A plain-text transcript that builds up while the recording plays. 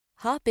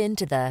Hop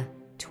into the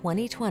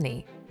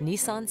 2020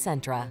 Nissan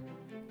Sentra.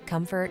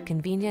 Comfort,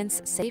 convenience,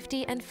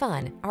 safety, and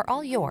fun are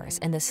all yours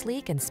in the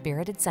sleek and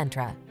spirited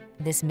Sentra.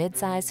 This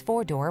midsize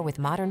four-door with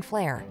modern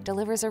flair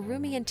delivers a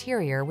roomy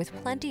interior with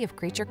plenty of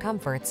creature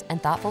comforts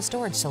and thoughtful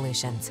storage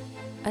solutions.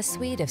 A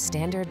suite of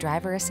standard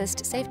driver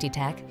assist safety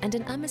tech and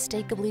an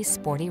unmistakably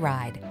sporty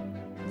ride.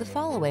 The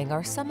following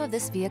are some of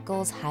this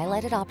vehicle's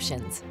highlighted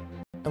options: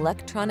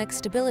 electronic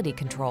stability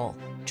control,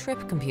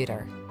 trip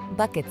computer,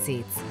 bucket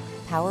seats,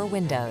 power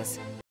windows,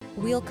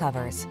 wheel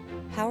covers,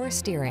 power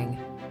steering.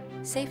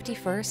 Safety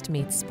first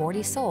meets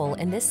sporty soul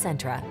in this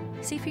Sentra.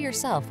 See for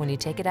yourself when you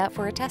take it out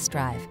for a test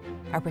drive.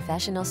 Our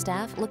professional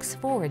staff looks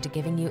forward to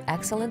giving you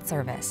excellent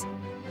service.